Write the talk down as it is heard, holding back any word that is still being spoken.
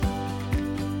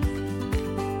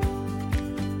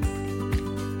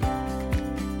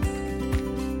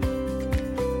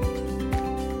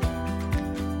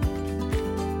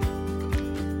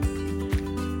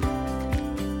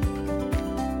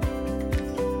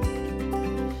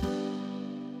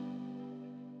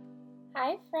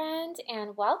Hi, friend,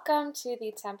 and welcome to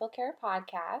the Temple Care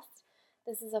Podcast.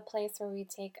 This is a place where we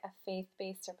take a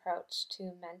faith-based approach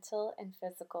to mental and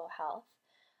physical health.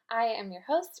 I am your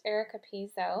host, Erica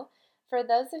Pizzo. For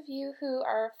those of you who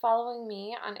are following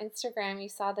me on Instagram, you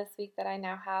saw this week that I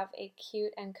now have a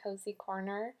cute and cozy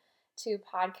corner to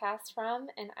podcast from,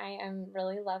 and I am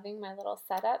really loving my little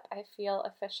setup. I feel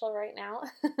official right now.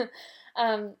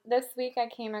 This week I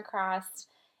came across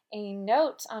a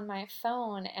note on my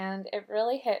phone and it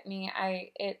really hit me.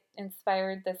 It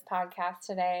inspired this podcast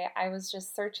today. I was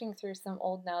just searching through some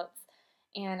old notes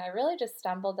and I really just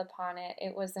stumbled upon it.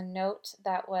 It was a note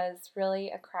that was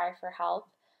really a cry for help.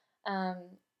 Um,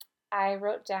 I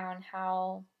wrote down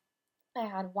how I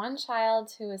had one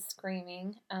child who was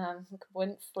screaming, who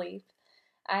wouldn't sleep.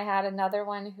 I had another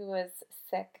one who was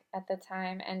sick at the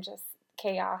time and just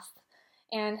chaos,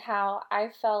 and how I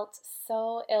felt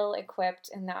so ill equipped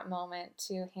in that moment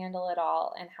to handle it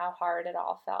all and how hard it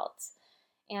all felt.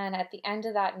 And at the end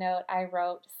of that note, I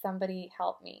wrote, "Somebody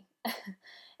help me."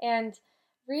 And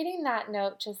reading that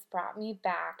note just brought me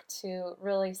back to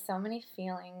really so many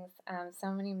feelings,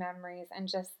 so many memories, and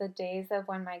just the days of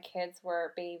when my kids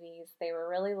were babies. They were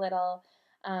really little,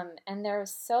 and there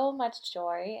was so much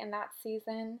joy in that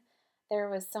season. There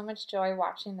was so much joy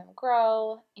watching them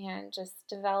grow and just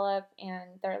develop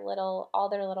and all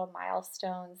their little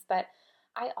milestones. But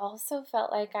I also felt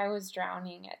like I was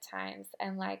drowning at times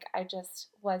and like I just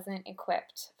wasn't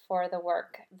equipped for the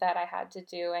work that I had to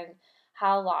do and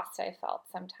how lost I felt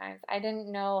sometimes. I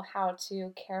didn't know how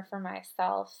to care for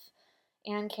myself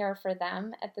and care for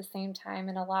them at the same time.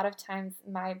 And a lot of times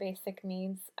my basic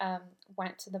needs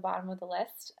went to the bottom of the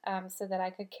list so that I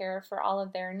could care for all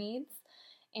of their needs.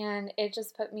 And it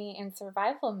just put me in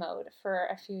survival mode for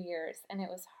a few years. And it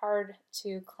was hard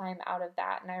to climb out of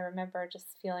that. And I remember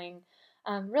just feeling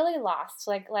really lost,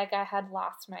 like I had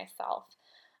lost myself.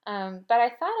 But I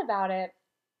thought about it,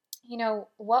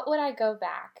 what would I go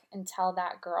back and tell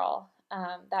that girl,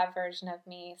 that version of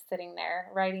me sitting there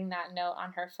writing that note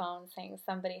on her phone saying,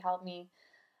 "Somebody help me."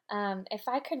 If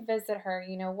I could visit her,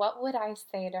 what would I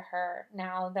say to her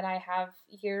now that I have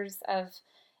years of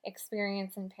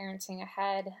experience in parenting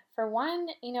ahead? For one,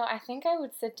 I think I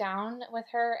would sit down with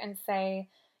her and say,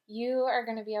 "You are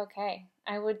going to be okay."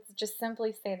 I would just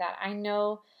simply say that.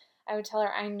 I would tell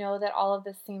her, "I know that all of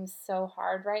this seems so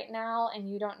hard right now and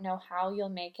you don't know how you'll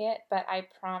make it, but I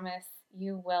promise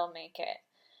you will make it."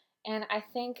 And I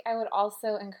think I would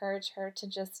also encourage her to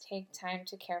just take time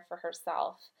to care for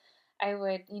herself. I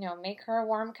would, make her a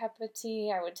warm cup of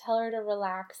tea. I would tell her to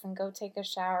relax and go take a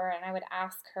shower, and I would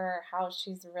ask her how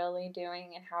she's really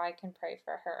doing and how I can pray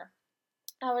for her.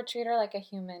 I would treat her like a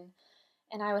human,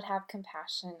 and I would have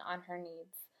compassion on her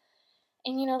needs.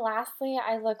 And lastly,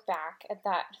 I look back at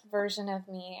that version of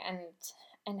me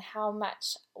and how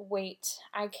much weight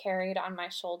I carried on my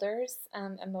shoulders,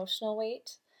 emotional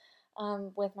weight,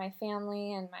 with my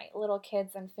family and my little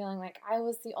kids, and feeling like I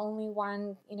was the only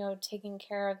one, taking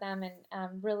care of them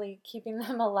and really keeping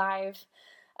them alive.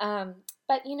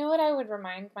 But you know what I would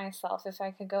remind myself if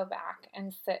I could go back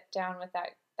and sit down with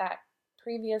that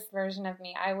previous version of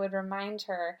me? I would remind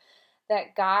her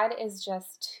that God is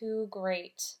just too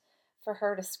great for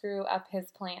her to screw up his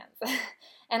plans.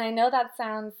 And I know that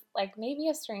sounds like maybe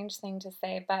a strange thing to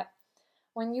say, but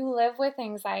when you live with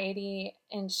anxiety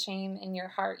and shame in your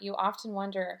heart, you often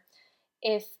wonder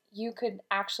if you could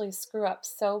actually screw up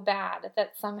so bad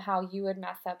that somehow you would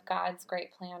mess up God's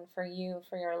great plan for you,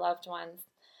 for your loved ones.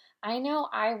 I know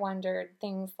I wondered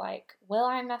things like, will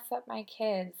I mess up my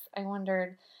kids? I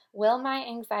wondered, will my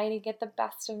anxiety get the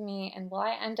best of me? And will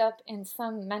I end up in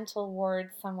some mental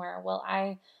ward somewhere? Will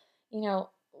I,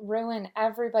 ruin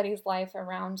everybody's life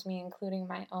around me, including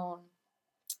my own?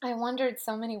 I wondered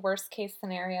so many worst case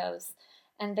scenarios,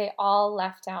 and they all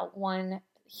left out one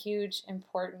huge,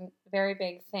 important, very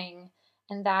big thing,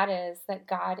 and that is that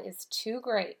God is too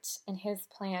great and his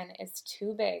plan is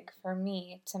too big for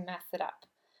me to mess it up.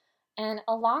 And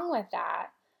along with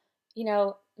that,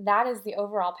 that is the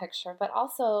overall picture, but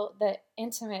also the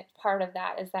intimate part of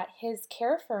that is that his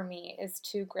care for me is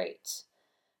too great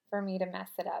for me to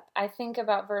mess it up. I think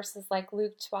about verses like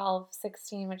Luke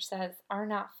 12:16, which says, "Are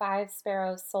not 5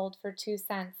 sparrows sold for 2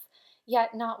 cents?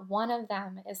 Yet not one of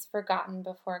them is forgotten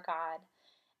before God."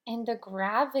 And the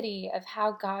gravity of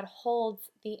how God holds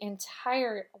the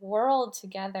entire world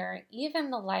together,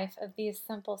 even the life of these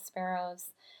simple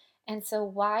sparrows. And so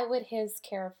why would his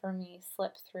care for me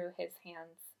slip through his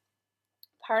hands?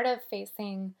 Part of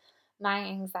facing my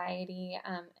anxiety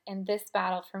in this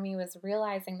battle for me was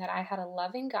realizing that I had a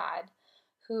loving God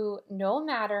who, no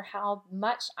matter how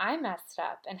much I messed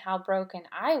up and how broken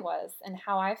I was and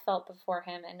how I felt before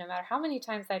him, and no matter how many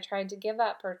times I tried to give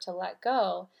up or to let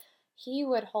go, he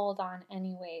would hold on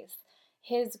anyways.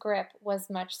 His grip was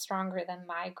much stronger than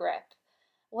my grip.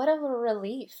 What a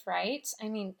relief, right? I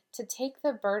mean, to take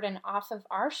the burden off of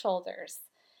our shoulders,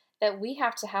 that we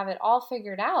have to have it all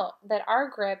figured out, that our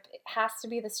grip has to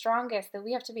be the strongest, that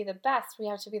we have to be the best, we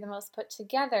have to be the most put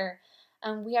together,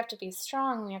 we have to be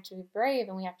strong, we have to be brave,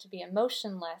 and we have to be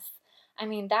emotionless. I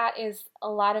mean, that is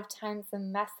a lot of times the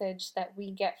message that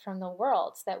we get from the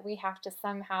world, that we have to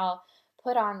somehow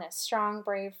put on this strong,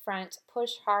 brave front,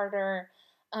 push harder.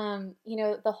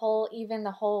 Even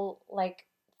the whole like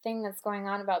thing that's going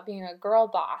on about being a girl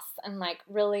boss and like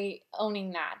really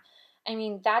owning that. I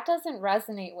mean, that doesn't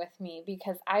resonate with me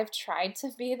because I've tried to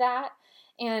be that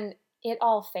and it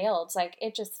all failed. Like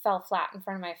it just fell flat in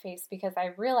front of my face because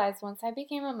I realized once I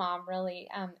became a mom, really,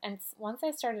 and once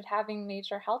I started having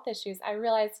major health issues, I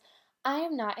realized I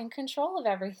am not in control of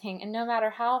everything. And no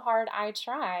matter how hard I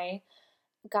try,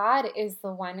 God is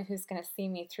the one who's going to see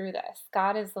me through this.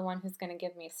 God is the one who's going to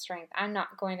give me strength. I'm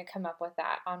not going to come up with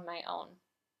that on my own.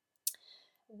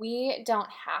 We don't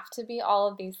have to be all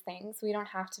of these things. We don't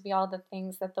have to be all the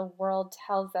things that the world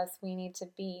tells us we need to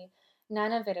be.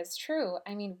 None of it is true.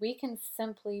 I mean, we can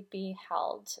simply be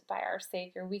held by our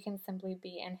Savior. We can simply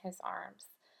be in His arms.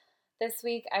 This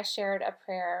week, I shared a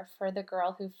prayer for the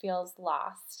girl who feels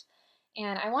lost.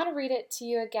 And I want to read it to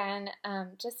you again,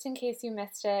 just in case you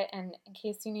missed it and in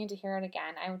case you need to hear it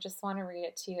again. I just want to read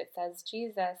it to you. It says,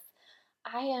 Jesus,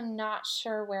 I am not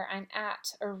sure where I'm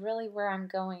at or really where I'm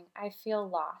going. I feel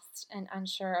lost and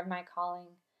unsure of my calling.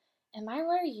 Am I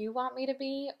where you want me to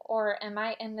be, or am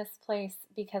I in this place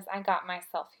because I got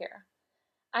myself here?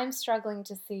 I'm struggling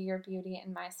to see your beauty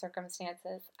in my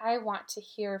circumstances. I want to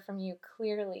hear from you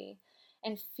clearly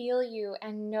and feel you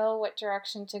and know what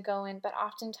direction to go in, but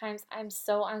oftentimes I'm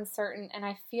so uncertain and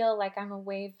I feel like I'm a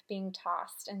wave being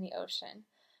tossed in the ocean.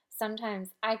 Sometimes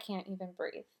I can't even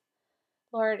breathe.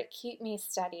 Lord, keep me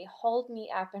steady, hold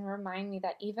me up, and remind me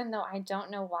that even though I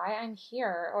don't know why I'm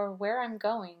here or where I'm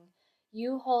going,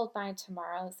 you hold my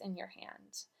tomorrows in your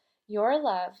hand. Your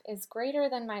love is greater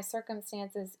than my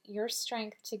circumstances. Your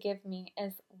strength to give me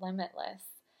is limitless.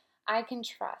 I can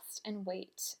trust and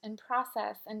wait and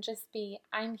process and just be,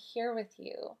 I'm here with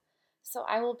you, so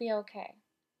I will be okay.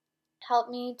 Help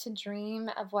me to dream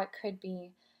of what could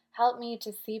be. Help me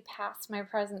to see past my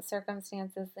present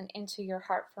circumstances and into your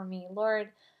heart for me. Lord,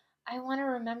 I want to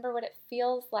remember what it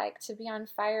feels like to be on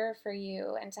fire for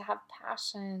you and to have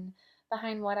passion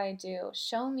behind what I do.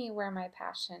 Show me where my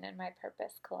passion and my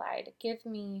purpose collide. Give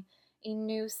me a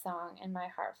new song in my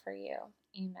heart for you.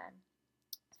 Amen.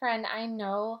 Friend, I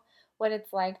know what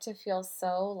it's like to feel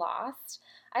so lost.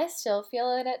 I still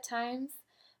feel it at times,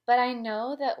 but I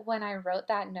know that when I wrote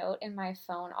that note in my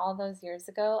phone all those years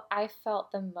ago, I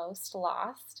felt the most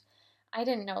lost. I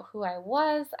didn't know who I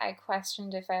was. I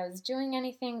questioned if I was doing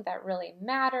anything that really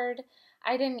mattered.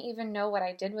 I didn't even know what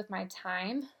I did with my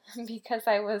time because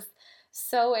I was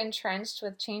so entrenched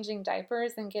with changing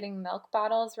diapers and getting milk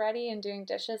bottles ready and doing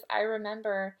dishes. I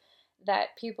remember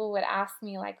that people would ask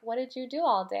me, like, what did you do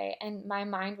all day? And my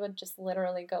mind would just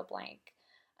literally go blank.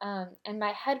 And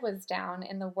my head was down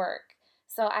in the work.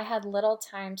 So I had little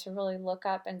time to really look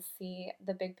up and see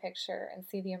the big picture and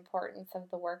see the importance of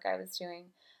the work I was doing.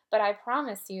 But I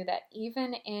promise you that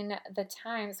even in the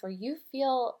times where you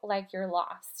feel like you're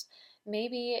lost,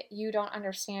 maybe you don't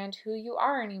understand who you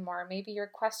are anymore, maybe you're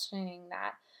questioning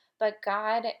that, but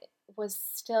God was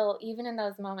still, even in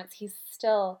those moments, He's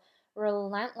still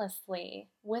relentlessly,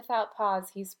 without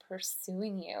pause, He's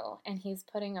pursuing you and He's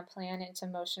putting a plan into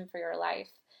motion for your life.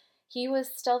 He was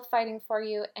still fighting for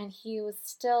you and He was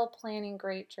still planning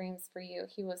great dreams for you.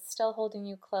 He was still holding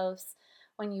you close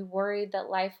when you worried that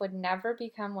life would never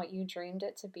become what you dreamed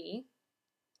it to be.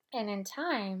 And in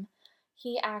time,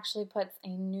 He actually puts a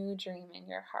new dream in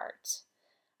your heart.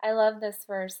 I love this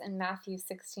verse in Matthew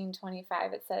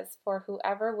 16:25. It says, "For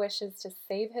whoever wishes to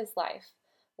save his life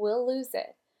will lose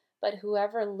it, but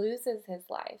whoever loses his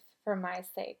life for my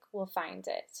sake will find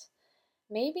it."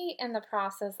 Maybe in the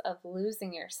process of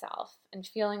losing yourself and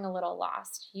feeling a little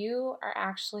lost, you are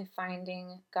actually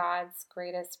finding God's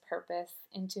greatest purpose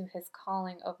into His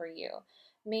calling over you.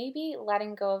 Maybe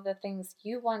letting go of the things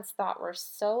you once thought were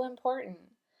so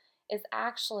important is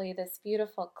actually this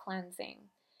beautiful cleansing,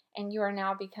 and you are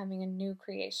now becoming a new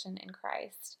creation in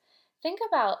Christ. Think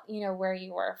about, where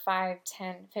you were 5,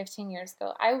 10, 15 years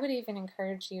ago. I would even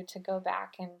encourage you to go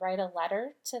back and write a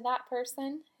letter to that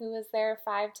person who was there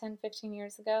 5, 10, 15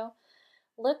 years ago.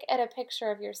 Look at a picture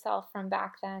of yourself from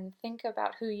back then. Think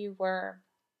about who you were.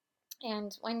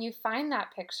 And when you find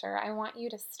that picture, I want you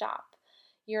to stop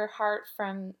your heart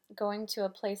from going to a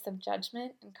place of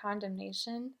judgment and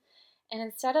condemnation. And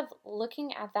instead of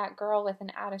looking at that girl with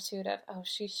an attitude of, oh,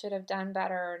 she should have done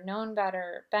better, or known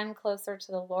better, been closer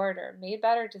to the Lord, or made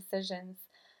better decisions,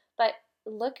 but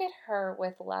look at her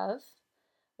with love.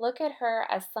 Look at her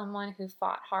as someone who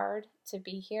fought hard to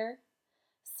be here,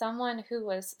 someone who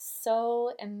was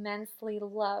so immensely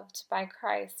loved by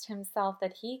Christ himself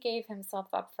that he gave himself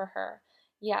up for her.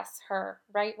 Yes, her,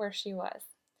 right where she was.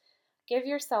 Give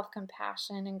yourself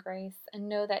compassion and grace, and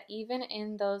know that even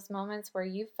in those moments where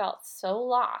you felt so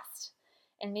lost,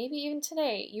 and maybe even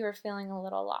today you are feeling a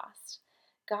little lost,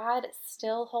 God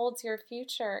still holds your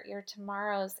future, your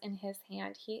tomorrows in his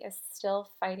hand. He is still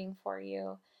fighting for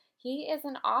you. He is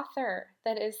an author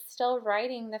that is still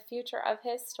writing the future of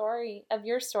his story, of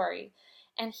your story.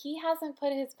 And he hasn't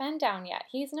put his pen down yet.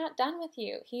 He's not done with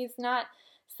you. He's not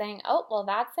saying, oh, well,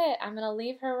 that's it. I'm going to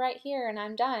leave her right here and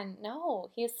I'm done.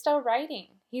 No, he's still writing.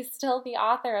 He's still the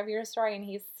author of your story and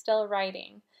he's still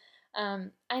writing.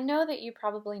 I know that you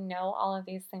probably know all of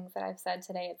these things that I've said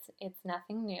today. It's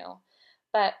nothing new.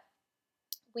 But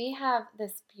we have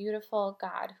this beautiful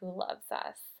God who loves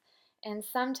us. And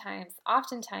sometimes,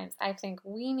 oftentimes, I think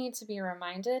we need to be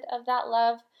reminded of that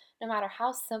love. No matter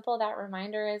how simple that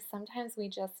reminder is, sometimes we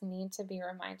just need to be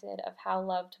reminded of how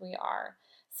loved we are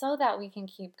so that we can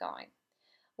keep going.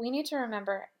 We need to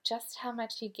remember just how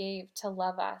much He gave to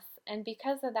love us. And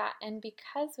because of that, and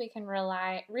because we can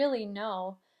really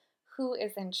know who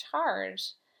is in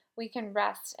charge, we can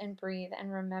rest and breathe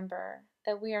and remember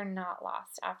that we are not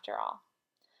lost after all.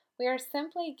 We are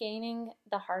simply gaining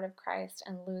the heart of Christ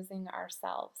and losing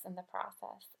ourselves in the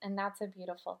process. And that's a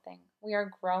beautiful thing. We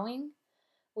are growing.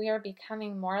 We are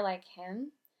becoming more like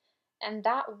Him. And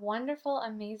that wonderful,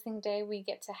 amazing day we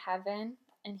get to heaven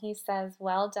and He says,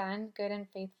 well done, good and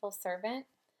faithful servant,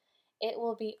 it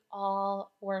will be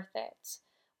all worth it.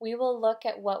 We will look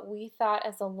at what we thought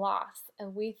as a loss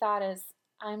and we thought as,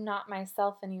 I'm not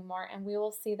myself anymore. And we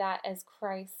will see that as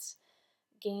Christ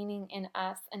gaining in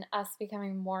us and us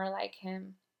becoming more like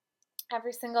Him.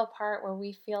 Every single part where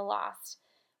we feel lost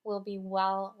will be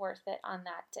well worth it on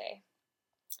that day.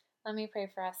 Let me pray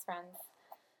for us, friends.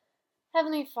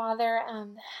 Heavenly Father,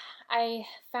 I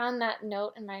found that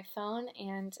note in my phone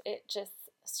and it just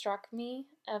struck me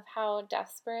of how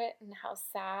desperate and how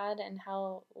sad and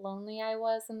how lonely I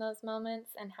was in those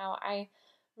moments, and how I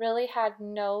really had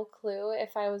no clue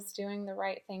if I was doing the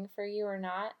right thing for you or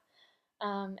not.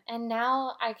 And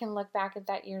now I can look back at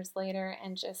that years later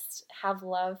and just have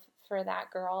love for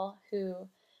that girl who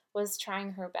was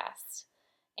trying her best.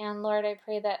 And Lord, I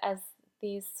pray that as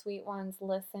these sweet ones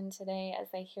listen today, as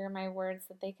they hear my words,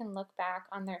 that they can look back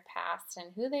on their past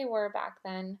and who they were back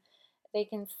then. They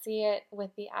can see it with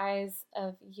the eyes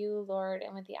of you, Lord,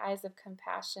 and with the eyes of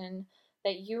compassion,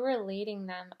 that you were leading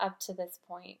them up to this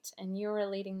point and you were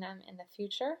leading them in the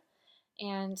future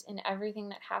and in everything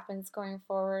that happens going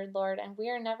forward, Lord. And we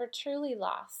are never truly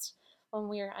lost when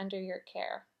we are under your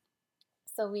care.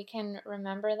 So we can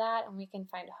remember that and we can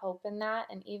find hope in that.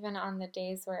 And even on the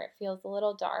days where it feels a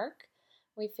little dark,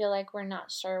 we feel like we're not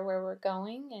sure where we're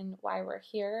going and why we're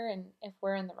here and if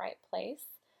we're in the right place.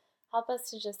 Help us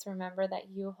to just remember that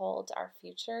you hold our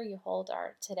future, you hold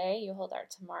our today, you hold our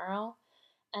tomorrow,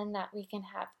 and that we can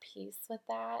have peace with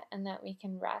that, and that we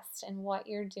can rest in what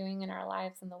you're doing in our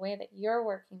lives and the way that you're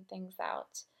working things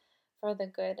out for the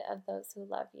good of those who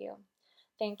love you.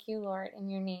 Thank you, Lord, in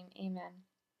your name, amen.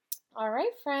 All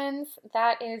right, friends,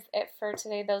 that is it for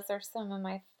today. Those are some of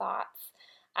my thoughts.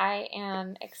 I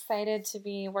am excited to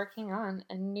be working on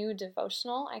a new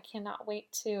devotional. I cannot wait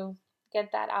to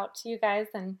get that out to you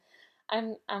guys, and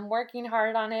I'm working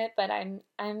hard on it, but I'm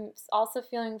also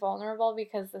feeling vulnerable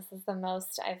because this is the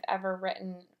most I've ever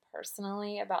written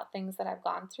personally about things that I've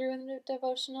gone through in the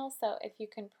devotional. So if you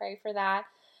can pray for that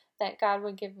God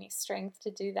would give me strength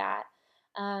to do that.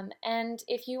 And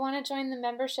if you want to join the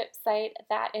membership site,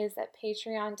 that is at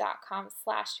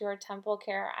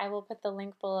patreon.com/yourtemplecare. I will put the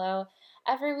link below.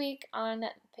 Every week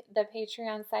on the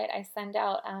Patreon site, I send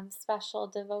out special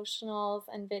devotionals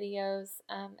and videos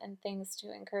and things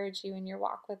to encourage you in your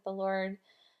walk with the Lord.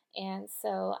 And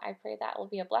so I pray that will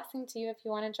be a blessing to you if you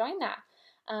want to join that.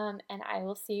 And I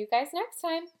will see you guys next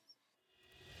time.